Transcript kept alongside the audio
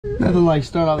Nothing like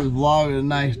starting off this vlog with a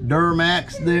nice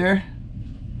Duramax there.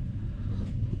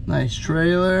 Nice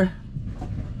trailer.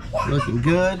 Looking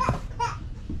good.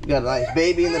 Got a nice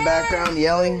baby in the background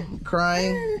yelling,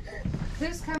 crying.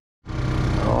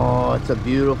 Oh, it's a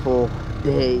beautiful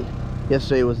day.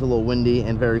 Yesterday was a little windy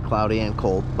and very cloudy and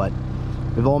cold, but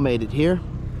we've all made it here.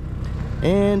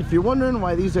 And if you're wondering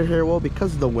why these are here, well,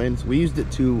 because of the winds. We used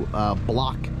it to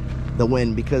block the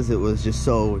wind because it was just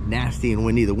so nasty and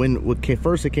windy. The wind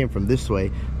first it came from this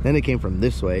way, then it came from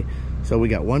this way. So we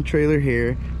got one trailer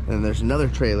here, and then there's another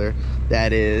trailer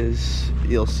that is,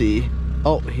 you'll see.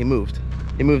 Oh, he moved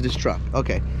his truck.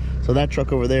 Okay, so that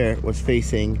truck over there was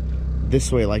facing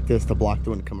this way like this to block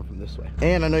the wind coming from this way.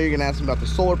 And I know you're gonna ask me about the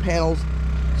solar panels.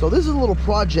 So this is a little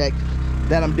project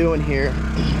that I'm doing here,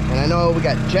 and I know we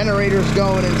got generators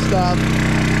going and stuff.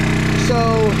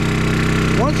 So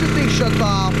once this thing shuts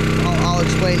off, I'll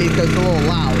explain to you because it's a little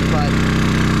loud, but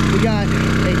we got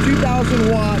a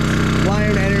 2,000 watt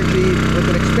Lion Energy with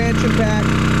an expansion pack.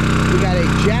 We got a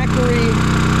Jackery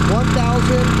 1000,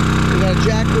 we got a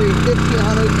Jackery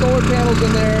 1500 solar panels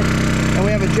in there, and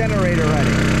we have a generator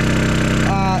running.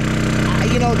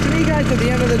 You know, to me guys, at the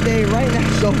end of the day, right now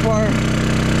so far,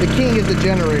 the king is the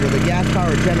generator, the gas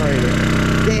powered generator.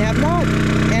 They have not,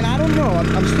 and I don't know,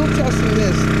 I'm still testing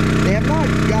this. They have not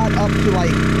got up to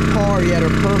like par yet or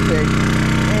perfect.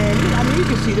 And I mean, you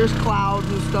can see there's clouds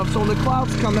and stuff. So when the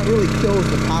clouds come, that really kills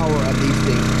the power of these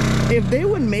things. If they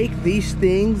would make these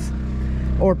things,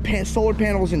 or solar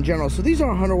panels in general, so these are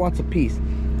 100 watts a piece.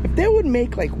 If they would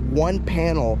make like one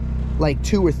panel like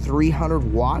 200 or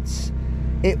 300 watts,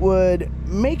 it would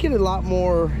make it a lot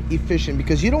more efficient,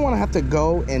 because you don't want to have to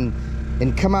go and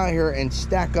come out here and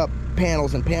stack up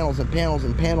panels and panels and panels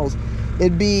and panels.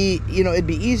 It'd be, you know, it'd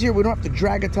be easier. We don't have to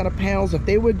drag a ton of panels. If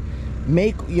they would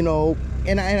make, you know,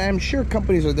 and I'm sure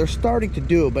companies they're starting to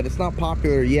do it, but it's not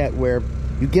popular yet, where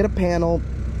you get a panel,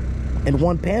 and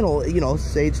one panel, you know,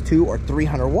 say it's 200 or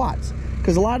 300 watts,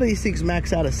 because a lot of these things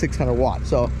max out at 600 watts.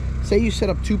 So say you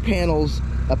set up 2 panels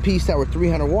a piece that were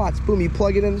 300 watts, boom, you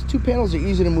plug it in. These 2 panels are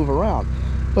easy to move around.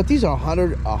 But these are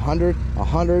 100, 100,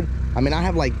 100. I mean, I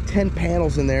have like 10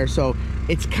 panels in there, so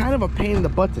it's kind of a pain in the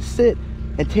butt to sit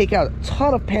and take out a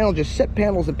ton of panels, just set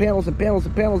panels and panels and panels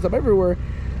and panels up everywhere.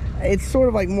 It's sort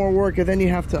of like more work, and then you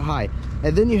have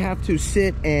to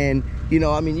sit and, you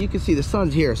know, I mean, you can see the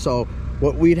sun's here. So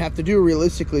what we'd have to do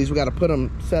realistically is we got to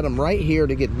set them right here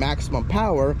to get maximum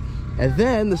power, and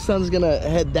then the sun's gonna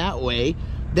head that way.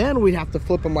 Then we'd have to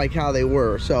flip them like how they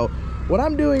were. So what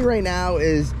I'm doing right now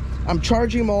is I'm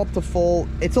charging them all up to full.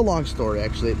 It's a long story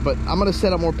actually, but I'm gonna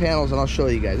set up more panels and I'll show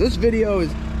you guys. This video is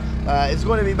it's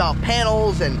going to be about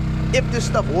panels and if this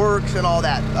stuff works and all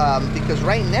that, because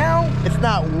right now it's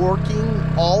not working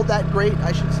all that great,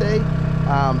 I should say,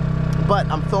 but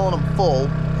I'm filling them full.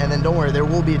 And then don't worry, there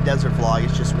will be a desert vlog.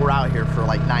 It's just we're out here for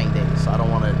like 9 days, so I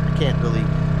can't really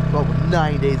go up with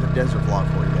 9 days of desert vlog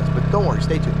for you guys, but don't worry,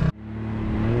 stay tuned.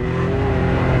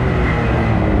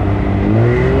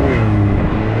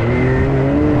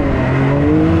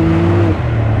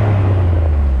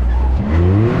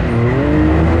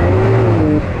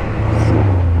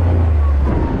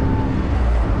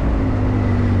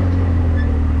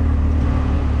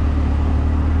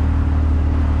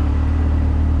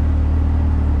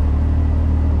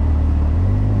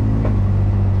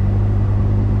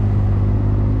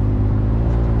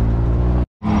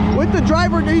 The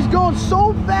driver, he's going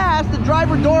so fast, the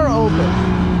driver door opens.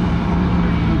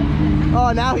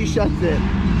 Oh, now he shuts it.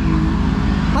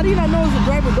 How do you not know the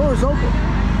driver door is open?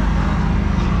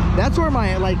 That's where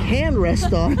my like hand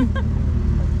rests on.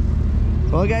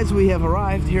 Well guys, we have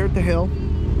arrived here at the hill.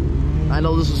 I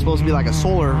know this is supposed to be like a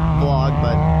solar vlog,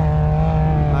 but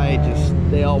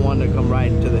they all wanted to come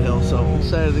right into the hill, so we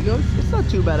decided to go. It's not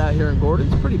too bad out here in Gordon.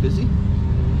 It's pretty busy.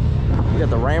 We got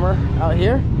the Rammer out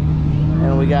here.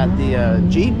 And we got the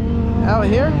Jeep out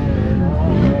here.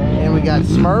 And we got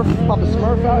Smurf, Papa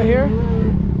Smurf out here.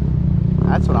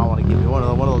 That's what I want to give you. One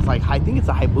of those, like, I think it's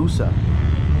a Hayabusa.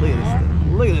 Look at this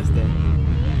thing. Look at this thing.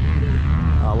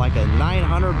 Like a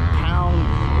 900-pound.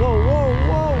 Whoa, whoa,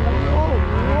 whoa, whoa,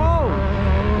 whoa.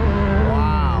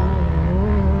 Wow.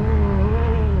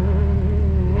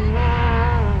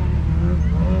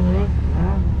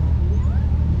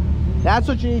 That's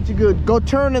what you need to do. Go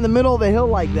turn in the middle of the hill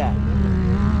like that.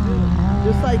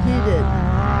 Just like he did.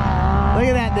 Look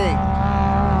at that thing.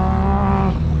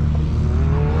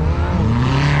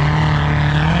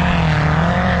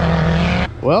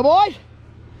 Well, boy,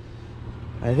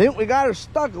 I think we got her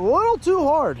stuck a little too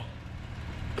hard.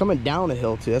 Coming down a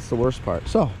hill, too. That's the worst part.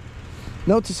 So,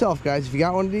 note to self, guys. If you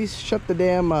got one of these, shut the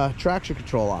damn traction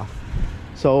control off.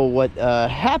 So what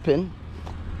happened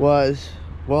was,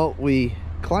 well, we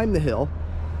climbed the hill,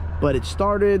 but it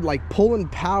started like pulling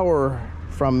power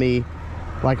from me,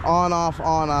 like on off,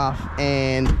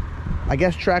 and I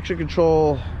guess traction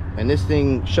control, and this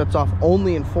thing shuts off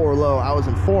only in 4 low. I was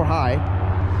in 4 high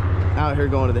out here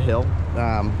going to the hill,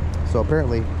 so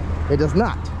apparently it does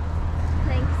not.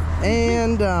 Thanks.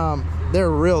 And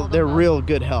they're real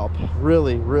good help,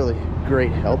 really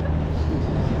great help.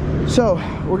 So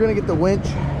we're gonna get the winch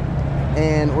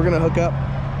and we're gonna hook up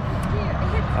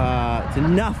to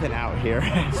nothing out here.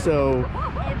 So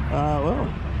well,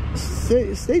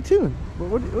 stay tuned.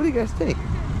 What do you guys think?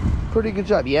 Pretty good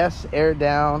job. Yes, aired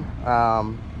down,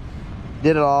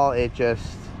 did it all. It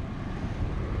just,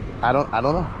 I don't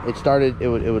know, it started, it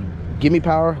would give me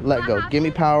power, let go, give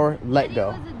me power, let go.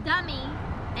 It was a dummy,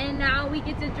 and now we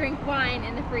get to drink wine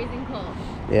in the freezing cold.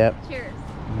 Yep. Cheers.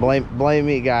 Blame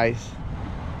me, guys.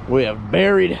 We have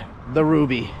buried the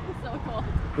Ruby. So cool.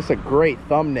 This is a great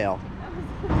thumbnail.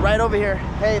 Right over here.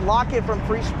 Hey, lock it from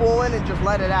free spooling and just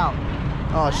let it out.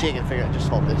 Oh, she can figure it. Just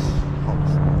hold this.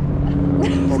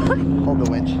 Hold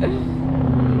the winch.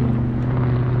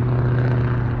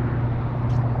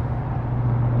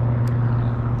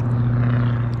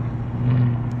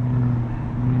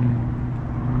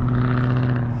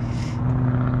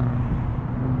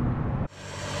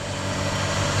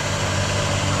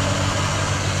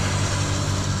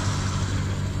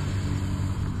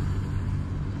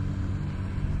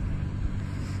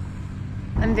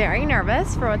 I'm very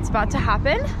nervous for what's about to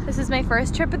happen. This is my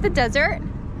first trip at the desert.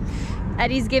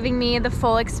 Eddie's giving me the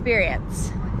full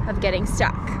experience of getting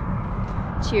stuck.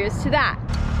 Cheers to that.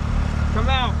 Come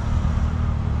out.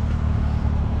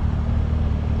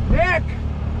 Nick!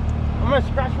 I'm gonna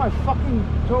scratch my fucking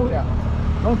toe down.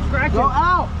 Don't scratch it. Go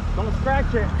out! Don't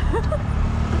scratch it.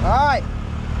 Alright.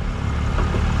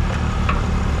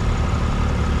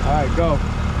 Alright, go.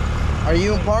 Are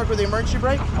you in park with the emergency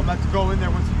brake? I'm about to go in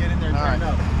there once you get in there and All turn right.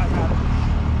 up. I got it.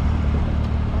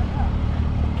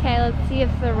 Okay, let's see if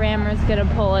the rammer's gonna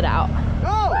pull it out.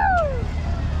 Go!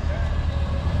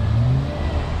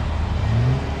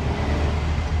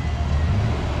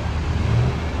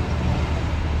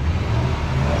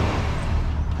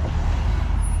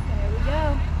 There we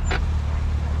go.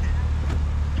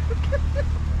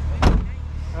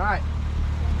 Alright.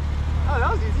 Oh, that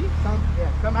was easy.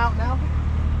 Come out now.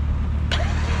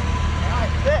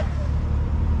 Alright, sit.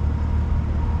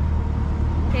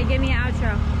 Okay, give me an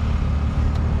outro.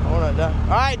 Oh, we're not done.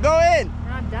 Alright, go in. We're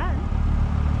not done.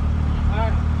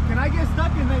 Alright, can I get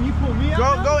stuck and then you pull me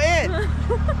out? Go in.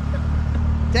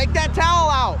 Take that towel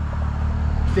out.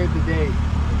 Save the day.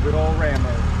 Good old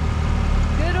rammer.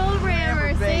 Good old rammer,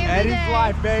 Rammer, save the Eddie's day.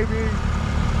 life, baby.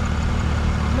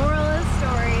 Moral of the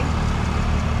story.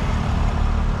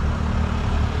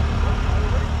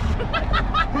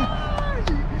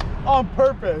 On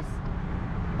purpose.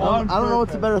 I don't know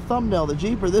what's a better thumbnail, the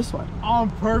Jeep or this one. On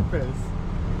purpose.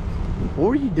 What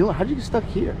were you doing? How'd you get stuck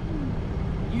here?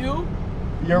 You?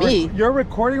 Me? You're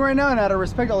recording right now, and out of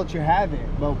respect, I'll let you have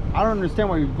it. But I don't understand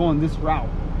why you're going this route.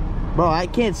 Bro, I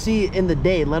can't see in the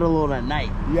day, let alone at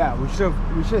night. Yeah, we should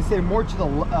have stayed more to the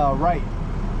right.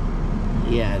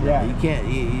 Yeah, Yeah. you can't.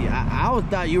 I always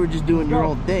thought you were just doing your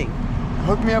own thing.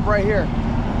 Hook me up right here.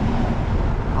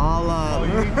 I'll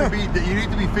You need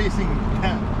to be facing.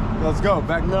 Let's go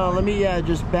back. no, let me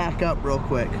just back up real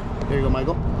quick. There you go,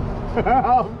 Michael.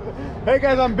 Hey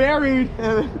guys, I'm buried.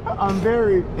 I'm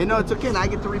buried. Hey, no, it's okay. I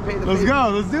get to repay the Let's favor. go.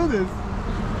 Let's do this.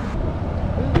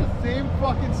 This is the same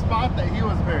fucking spot that he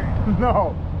was buried.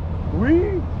 No, we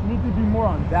need to be more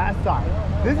on that side.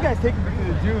 This guy's taking me to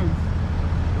the dunes.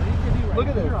 Look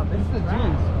at this. This is the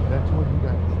dunes. That's where he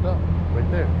got stuck.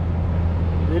 Right there.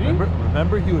 Did he?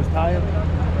 Remember he was tied up.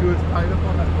 He was tied up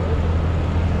on that rope.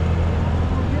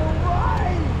 You're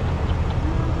right.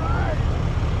 You're right.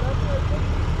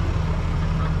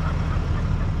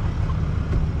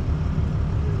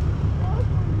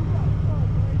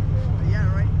 Yeah,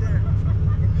 right there.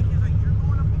 And Nikki's like, you're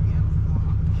going up against the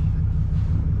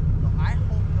so I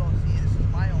hope you'll see. This is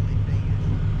my only thing is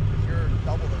you're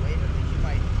double the weight of it. You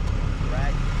might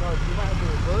drag. No, you might have to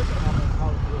reverse and I'm gonna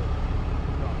power through it.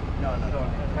 No.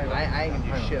 I ain't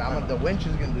gonna do shit. The winch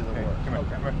is gonna do the work. Come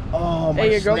here. Oh, my Hey,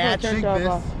 your girlfriend snatch. turned Think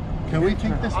off. this. Can we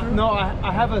think this through? No,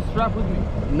 I have a strap with me.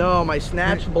 No, my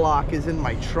snatch block is in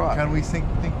my truck. Can we think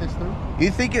this through? You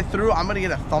think it through? I'm gonna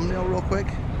get a thumbnail real quick.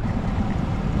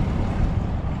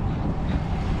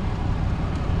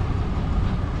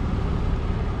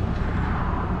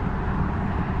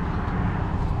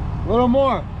 A little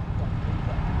more.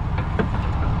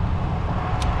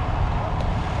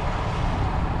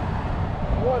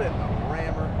 What in the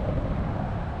rammer?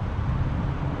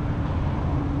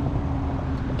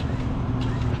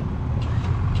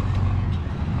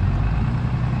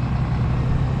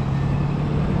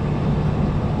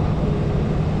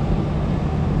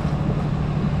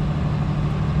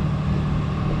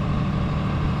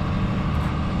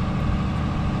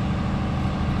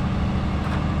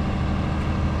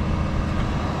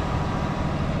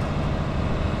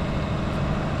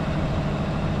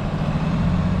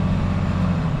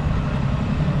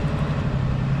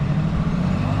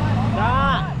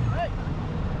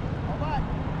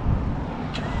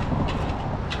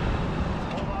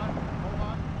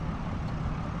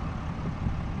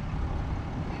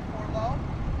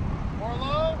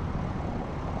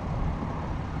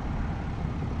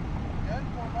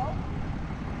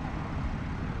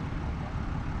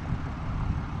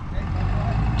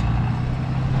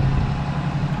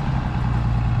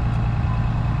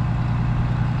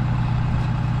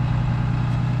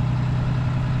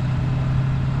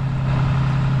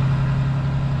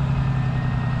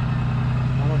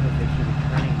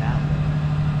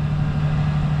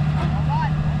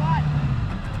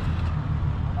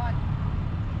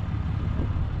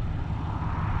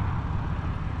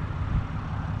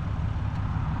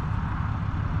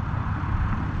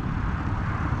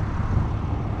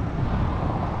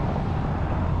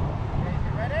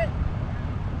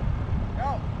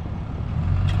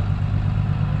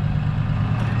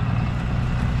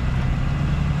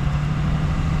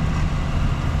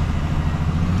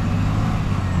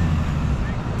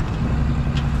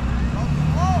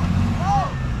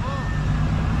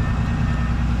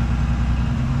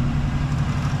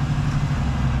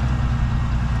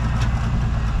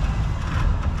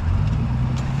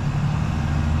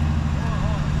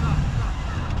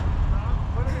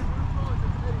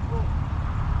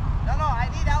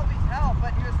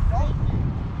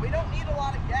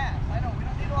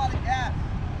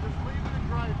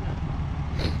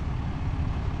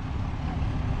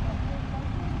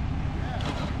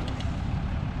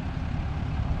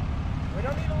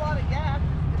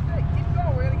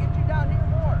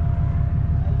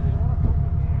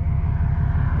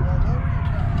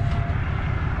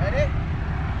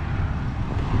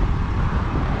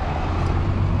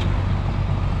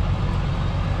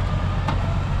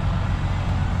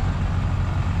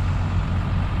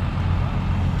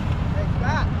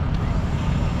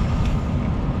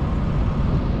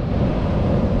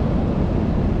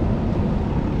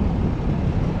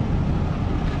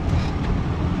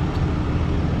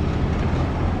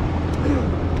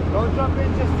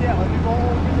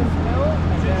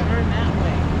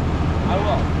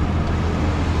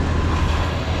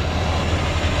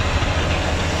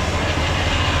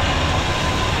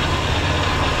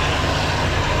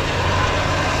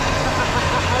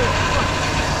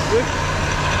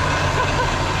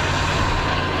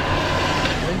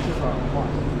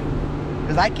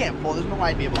 Because I can't pull. There's no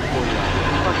way I'd be able to pull you out.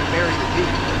 It's fucking bury the deep.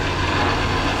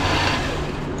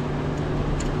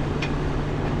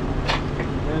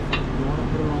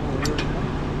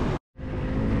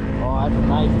 Oh, that's a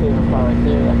nice table spot right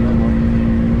there. That's a good one.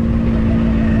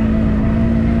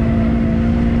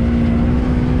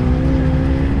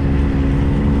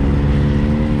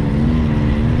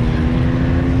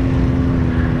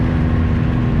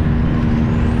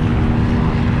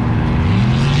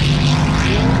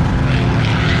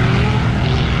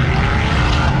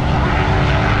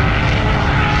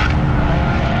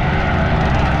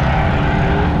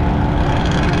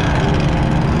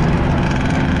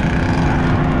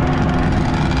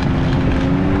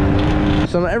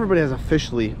 So everybody has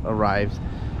officially arrived.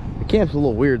 The camp's a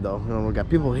little weird though. You know, we got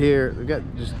people here. We got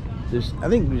I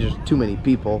think there's just too many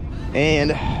people. And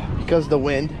because of the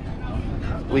wind,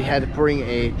 we had to bring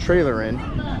a trailer in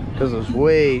because it was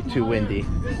way too windy.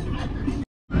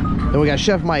 Then we got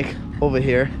Chef Mike over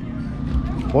here.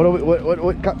 What do we?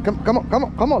 What? Come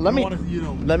on.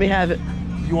 Let me have it.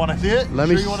 You want to see it? Let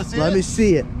me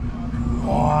see it.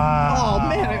 Wow. Oh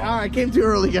man! All right, I came too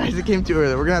early, guys. I came too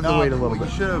early. We're gonna have to wait a little bit.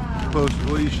 You should have posted.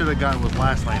 What you should have gotten with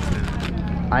last night's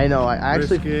dinner. I know. I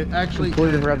actually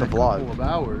completely forgot the vlog. A couple of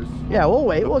hours. Yeah, we'll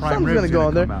wait. Well, something's gonna go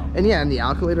in there. Out. And yeah, and the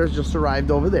alkylators just arrived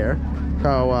over there.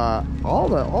 So all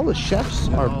the chefs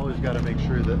are. Always got to make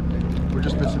sure that we're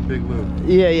just missing Big Lou.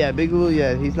 Yeah, Big Lou.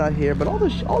 Yeah, he's not here. But all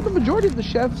the majority of the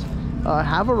chefs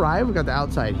have arrived. We got the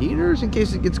outside heaters in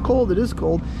case it gets cold. It is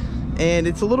cold. And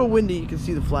it's a little windy. You can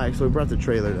see the flag, so we brought the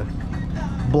trailer to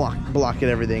block it,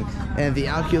 everything. And the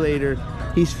alkylator,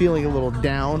 he's feeling a little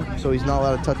down, so he's not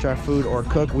allowed to touch our food or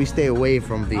cook. We stay away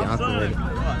from the alkylator.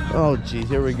 Oh geez,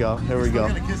 here we go.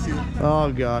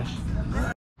 Oh gosh.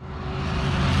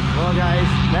 Well guys,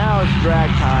 now it's drag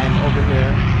time over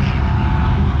here.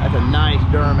 That's a nice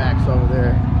Duramax over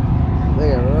there. Look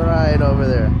at it, right over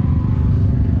there.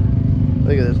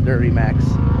 Look at this Dirty Max.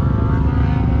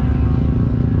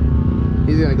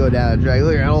 He's gonna go down the drag.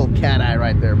 Look at that old cat eye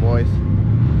right there, boys.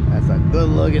 That's a good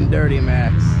looking Dirty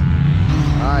Max.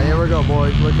 All right, here we go,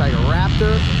 boys. Looks like a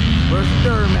Raptor versus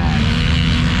Duramax.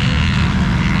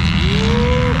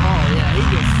 Oh yeah, he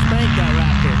just spanked that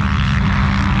Raptor.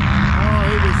 Oh,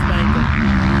 he just spanked him.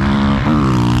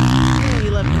 And he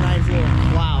left a nice little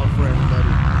cloud for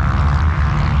everybody.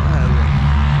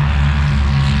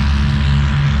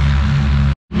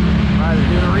 All right, they're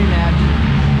doing a rematch.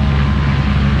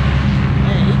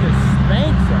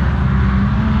 Thanks, sir.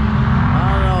 I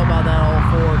don't know about that old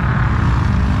Ford.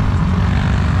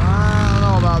 I don't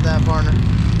know about that, partner.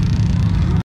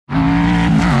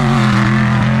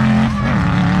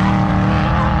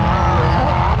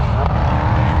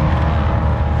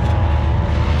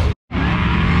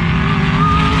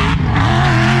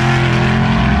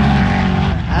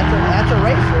 That's a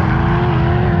racer.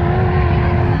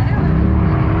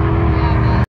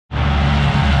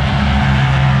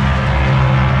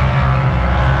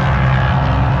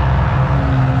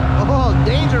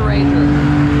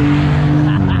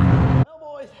 Well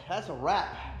boys, that's a wrap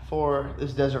for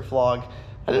this desert vlog.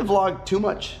 I didn't vlog too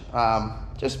much,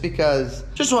 just because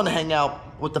just want to hang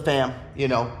out with the fam, you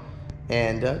know,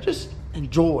 and just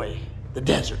enjoy the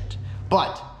desert.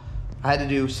 But I had to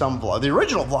do some vlog. The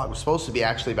original vlog was supposed to be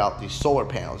actually about these solar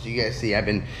panels. You guys see,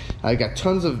 I got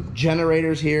tons of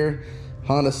generators here.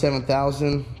 Honda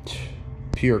 7000,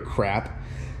 pure crap.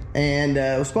 And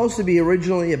it was supposed to be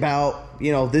originally about,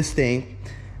 you know, this thing.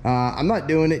 I'm not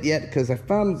doing it yet because I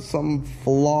found some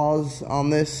flaws on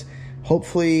this.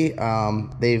 Hopefully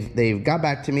they've got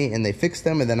back to me and they fixed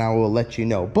them, and then I will let you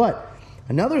know. But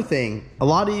another thing a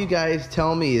lot of you guys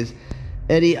tell me is,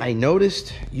 Eddie, I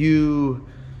noticed you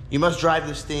must drive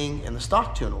this thing in the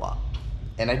stock tune a lot.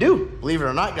 And I do, believe it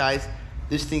or not, guys.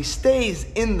 This thing stays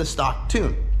in the stock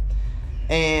tune.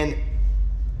 And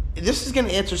this is going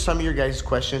to answer some of your guys'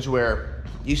 questions where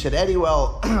you said, Eddie,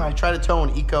 well, I try to tow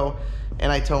in Eco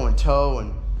and I tow in tow,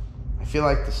 and I feel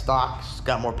like the stock's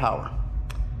got more power.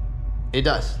 It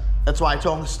does. That's why I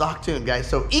tow in the stock tune, guys.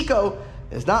 So Eco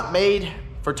is not made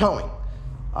for towing.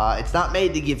 It's not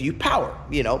made to give you power,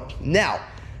 you know. Now,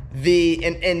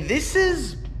 and this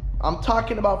is, I'm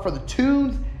talking about for the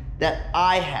tunes that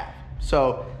I have.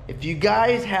 So if you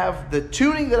guys have the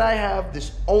tuning that I have,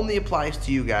 this only applies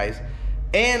to you guys.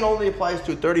 And only applies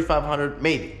to a 3500,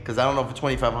 maybe, because I don't know if a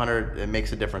 2500 it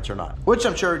makes a difference or not, which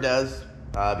I'm sure it does,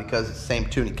 because it's the same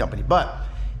tuning company. But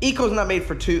Eco's not made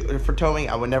for towing.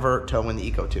 I would never tow in the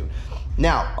Eco tune.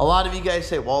 Now, a lot of you guys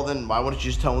say, well, then why wouldn't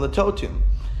you just tow in the tow tune?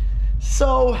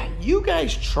 So you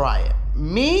guys try it.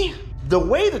 Me, the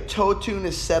way the tow tune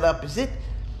is set up is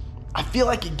I feel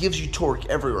like it gives you torque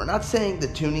everywhere. Not saying the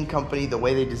tuning company, the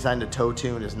way they designed the toe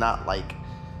tune is not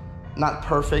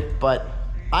perfect, but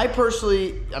I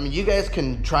personally, I mean, you guys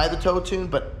can try the toe tune,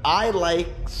 but I like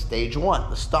stage 1,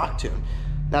 the stock tune.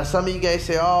 Now, some of you guys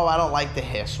say, oh, I don't like the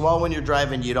hiss. Well, when you're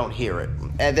driving, you don't hear it.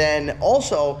 And then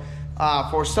also,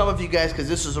 for some of you guys, because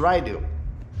this is what I do,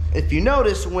 if you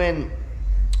notice when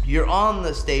you're on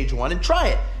the stage 1, and try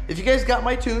it. If you guys got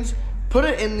my tunes, put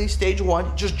it in the stage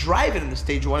 1, just drive it in the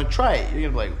stage 1 and try it. You're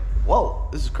gonna be like, whoa,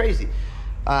 this is crazy.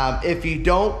 If you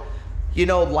don't,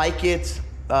 like it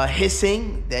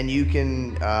hissing, then you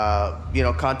can,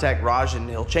 contact Raj and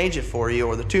he'll change it for you,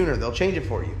 or the tuner, they'll change it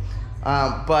for you.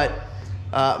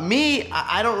 Me,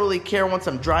 I don't really care once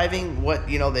I'm driving what,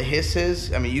 the hiss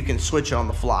is. I mean, you can switch it on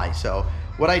the fly. So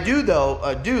what I do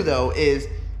though is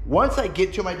once I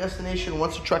get to my destination,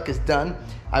 once the truck is done,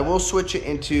 I will switch it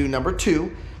into number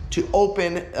 2 to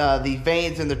open the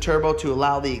vanes in the turbo to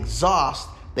allow the exhaust,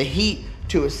 the heat,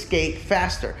 to escape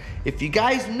faster. If you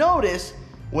guys notice,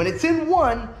 when it's in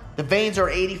 1, the vanes are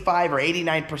 85 or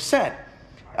 89%.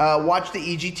 Watch the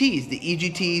EGTs. The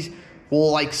EGTs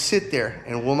will sit there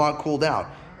and will not cool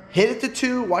down. Hit it to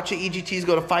 2, watch the EGTs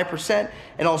go to 5%,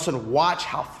 and all of a sudden watch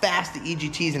how fast the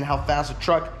EGTs and how fast the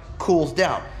truck cools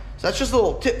down. So that's just a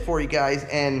little tip for you guys.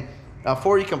 And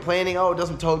for you complaining, oh, it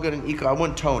doesn't tow good in Eco, I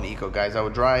wouldn't tow in Eco, guys. I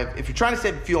would drive, if you're trying to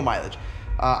save fuel mileage.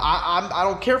 I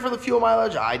don't care for the fuel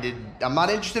mileage. I'm not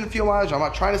interested in fuel mileage. I'm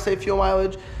not trying to save fuel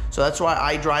mileage. So that's why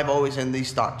I drive always in these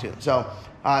stock tunes. So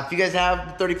if you guys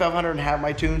have 3500 and have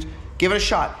my tunes, give it a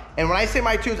shot. And when I say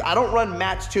my tunes, I don't run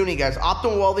Matt's tuning, guys.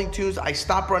 Optimal Welding Tunes, I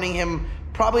stopped running him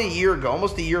probably a year ago,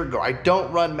 almost a year ago. I don't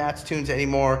run Matt's tunes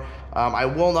anymore. I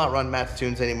will not run Matt's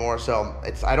tunes anymore. So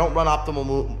I don't run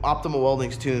Optimal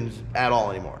Welding's tunes at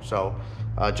all anymore. So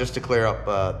just to clear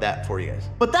up that for you guys.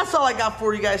 But that's all I got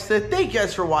for you guys today. Thank you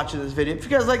guys for watching this video. If you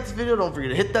guys like this video, don't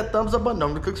forget to hit that thumbs up button. Don't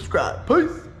forget to click subscribe.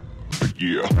 Peace.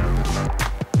 Yeah.